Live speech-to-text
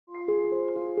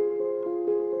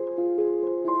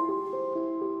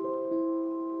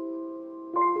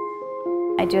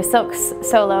I do a silk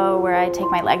solo where I take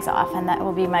my legs off, and that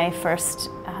will be my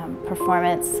first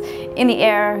performance in the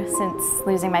air since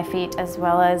losing my feet, as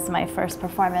well as my first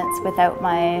performance without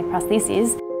my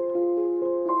prostheses.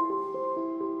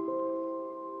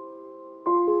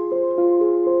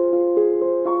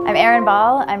 I'm Erin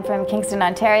Ball. I'm from Kingston,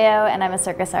 Ontario, and I'm a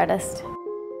circus artist.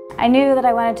 I knew that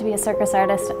I wanted to be a circus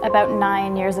artist about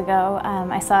 9 years ago.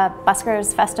 I saw a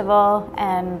buskers festival,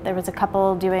 and there was a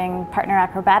couple doing partner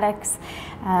acrobatics.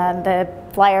 The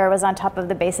flyer was on top of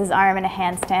the bass's arm in a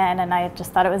handstand, and I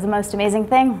just thought it was the most amazing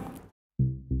thing.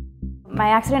 My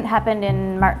accident happened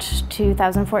in March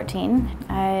 2014.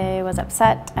 I was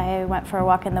upset. I went for a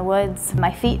walk in the woods.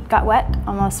 My feet got wet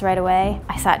almost right away.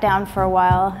 I sat down for a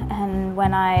while, and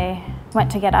when I went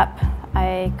to get up,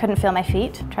 I couldn't feel my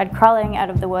feet. Tried crawling out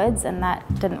of the woods, and that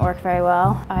didn't work very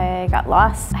well. I got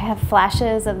lost. I have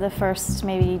flashes of the first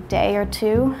maybe day or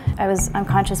two. I was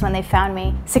unconscious when they found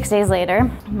me. 6 days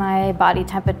later, my body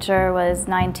temperature was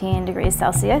 19 degrees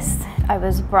Celsius. I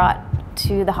was brought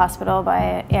to the hospital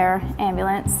by air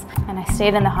ambulance, and I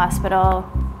stayed in the hospital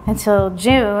until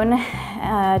June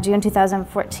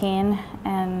 2014,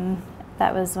 and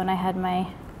that was when I had my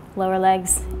lower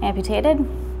legs amputated.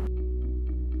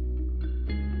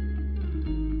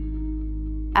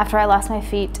 After I lost my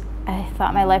feet, I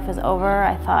thought my life was over.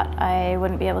 I thought I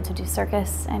wouldn't be able to do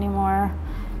circus anymore.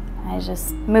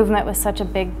 Movement was such a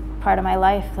big part of my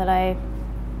life that I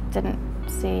didn't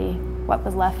see what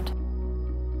was left.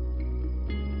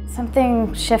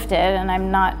 Something shifted, and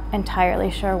I'm not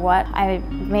entirely sure what. I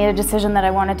made a decision that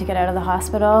I wanted to get out of the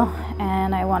hospital,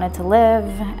 and I wanted to live,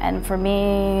 and for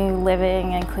me,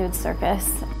 living includes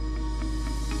circus.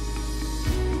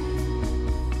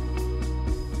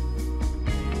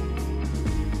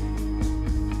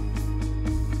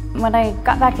 When I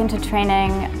got back into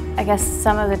training, I guess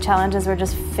some of the challenges were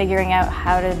just figuring out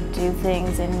how to do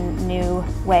things in new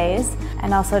ways,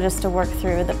 and also just to work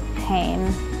through the pain.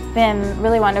 It's been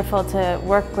really wonderful to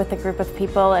work with a group of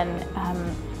people and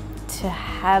to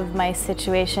have my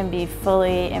situation be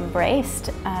fully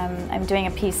embraced. I'm doing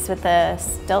a piece with a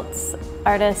stilts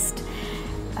artist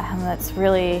that's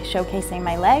really showcasing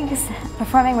my legs.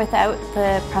 Performing without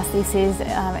the prostheses,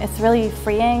 it's really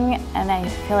freeing, and I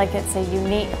feel like it's a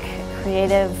unique,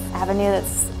 creative avenue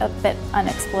that's a bit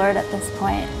unexplored at this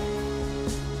point.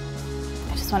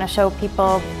 I just want to show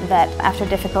people that after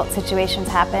difficult situations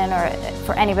happen, or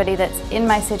for anybody that's in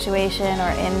my situation or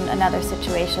in another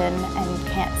situation and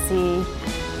can't see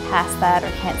past that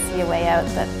or can't see a way out,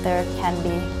 that there can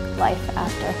be life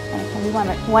after, and it can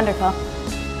be wonderful.